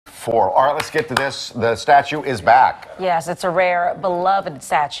4. All right, let's get to this. The statue is back. Yes, it's a rare, beloved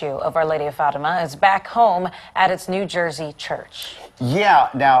statue of Our Lady of Fatima. It's back home at its New Jersey church. Yeah,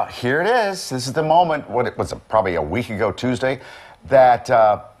 now here it is. This is the moment, what it was probably a week ago Tuesday, that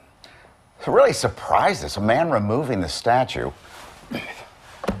really surprised us. A man removing the statue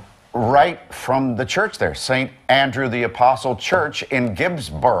right from the church there, St. Andrew the Apostle Church in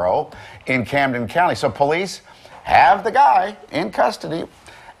Gibbsboro in Camden County. So police have the guy in custody,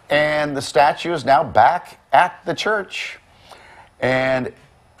 and the statue is now back at the church, and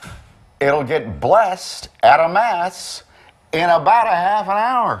it'll get blessed at a mass in about a half an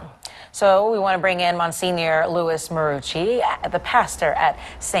hour. So we want to bring in Monsignore Louis Marucci, the pastor at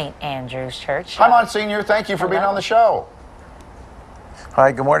St. Andrew's Church. Hi, Monsignore. Thank you for being on the show.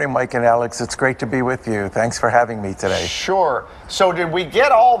 Hi, good morning, Mike and Alex. It's great to be with you. Thanks for having me today. Sure. So did we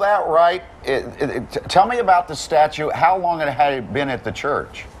get all that right? Tell me about the statue. How long had it been at the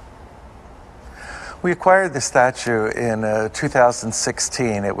church? We acquired the statue in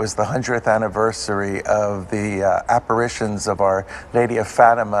 2016. It was the 100th anniversary of the apparitions of Our Lady of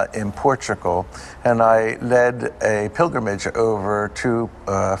Fatima in Portugal, and I led a pilgrimage over to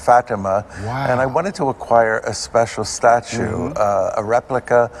Fatima. Wow. And I wanted to acquire a special statue, a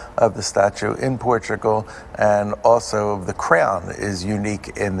replica of the statue in Portugal, and also the crown is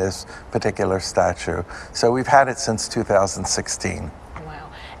unique in this particular statue. So we've had it since 2016.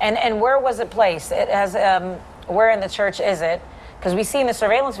 And where was it placed? It has, where in the church is it? Because we see in the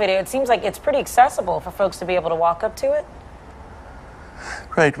surveillance video, it seems like it's pretty accessible for folks to be able to walk up to it.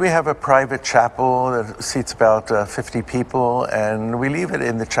 Right, we have a private chapel that seats about 50 people, and we leave it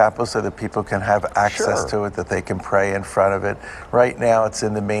in the chapel so that people can have access to it, that they can pray in front of it. Right now it's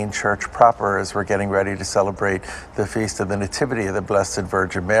in the main church proper as we're getting ready to celebrate the Feast of the Nativity of the Blessed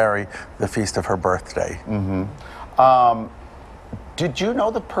Virgin Mary, the feast of her birthday. Did you know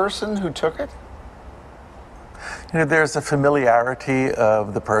the person who took it? You know, there's a familiarity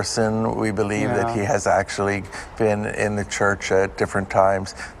of the person. We believe that he has actually been in the church at different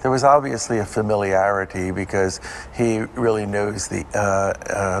times. There was obviously a familiarity because he really knows the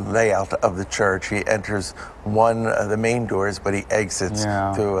layout of the church. He enters one of the main doors, but he exits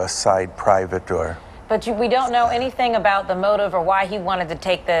through a side private door. But we don't know anything about the motive or why he wanted to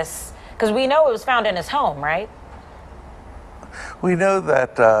take this, because we know it was found in his home, right? We know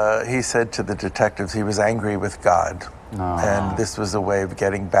that he said to the detectives he was angry with God, and this was a way of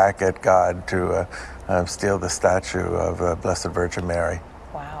getting back at God to steal the statue of Blessed Virgin Mary.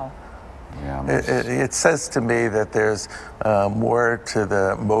 Wow. Yeah, it says to me that there's more to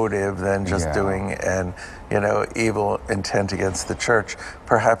the motive than just doing an evil intent against the church.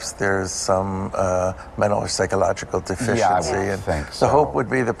 Perhaps there's some mental or psychological deficiency. Yeah, I would think so. The hope would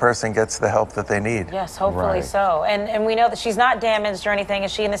be the person gets the help that they need. Yes, hopefully so. And we know that she's not damaged or anything.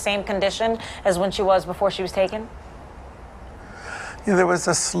 Is she in the same condition as when she was before she was taken? Yeah, there was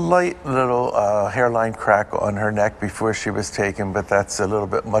a slight little hairline crack on her neck before she was taken, but that's a little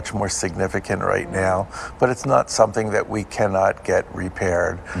bit much more significant right now. But it's not something that we cannot get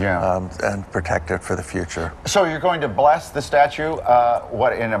repaired and protected for the future. So you're going to bless the statue,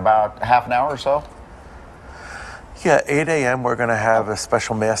 what, in about half an hour or so? Yeah, 8 a.m. we're going to have a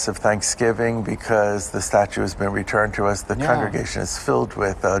special mass of Thanksgiving because the statue has been returned to us. The congregation is filled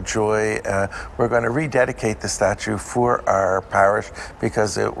with joy. We're going to rededicate the statue for our parish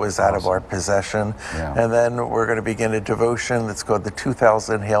because it was out of our possession. And then we're going to begin a devotion that's called the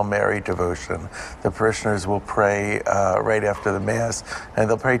 2000 Hail Mary devotion. The parishioners will pray right after the Mass, and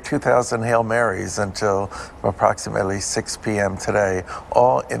they'll pray 2000 Hail Marys until approximately 6 p.m. today,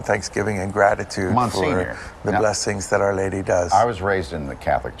 all in thanksgiving and gratitude for the blessings that Our Lady does. I was raised in the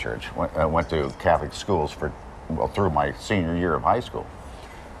Catholic Church. I went to Catholic schools through my senior year of high school.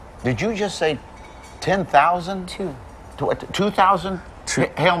 Did you just say 10,000? 2,000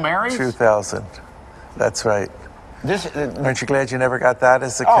 Hail Marys? 2,000. That's right. Aren't you glad you never got that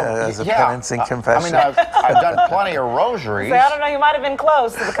as a penance and confession? I mean, I've done plenty of rosaries. I don't know, you might have been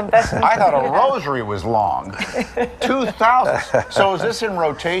close to the confession. I thought a rosary was long. 2,000. So is this in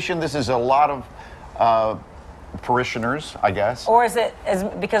rotation? This is a lot of parishioners, I guess. Or is it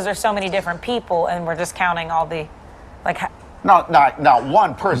because there's so many different people and we're just counting all the, like... Not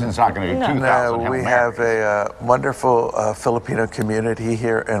one person's not going to do 2,000. No, we have a wonderful Filipino community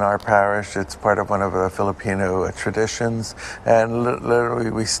here in our parish. It's part of one of the Filipino traditions. And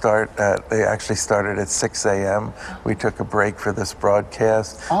literally they actually started at 6 a.m. We took a break for this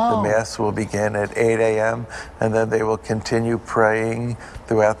broadcast. The Mass will begin at 8 a.m. and then they will continue praying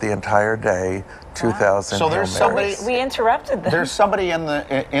throughout the entire day. 2,000. So there's somebody. We interrupted them. There's somebody in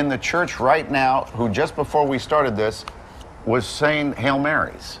the church right now who just before we started this was saying Hail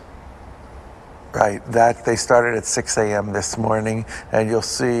Marys. Right, that they started at 6 a.m. this morning, and you'll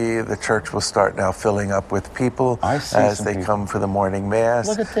see the church will start now filling up with people as they come for the morning mass.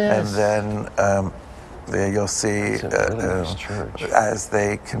 Look at this. And then there you'll see as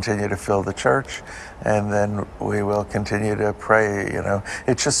they continue to fill the church, and then we will continue to pray. You know,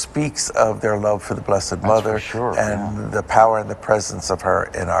 it just speaks of their love for the Blessed Mother and the power and the presence of her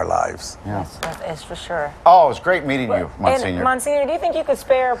in our lives. Yes, that is for sure. Oh, it was great meeting you, Monsignor. And Monsignor, do you think you could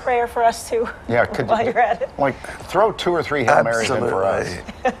spare a prayer for us too? Yeah, while you're at it. Like, throw 2 or 3 Hail Marys in for us.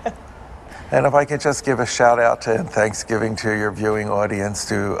 And if I could just give a shout out to and Thanksgiving to your viewing audience,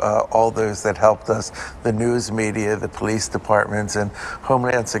 to all those that helped us, the news media, the police departments, and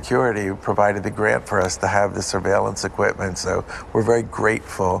Homeland Security who provided the grant for us to have the surveillance equipment. So we're very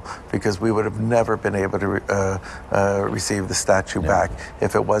grateful, because we would have never been able to receive the statue back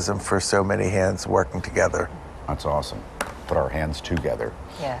if it wasn't for so many hands working together. That's awesome. Put our hands together.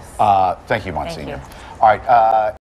 Yes. Thank you, Monsignor. Thank you. All right.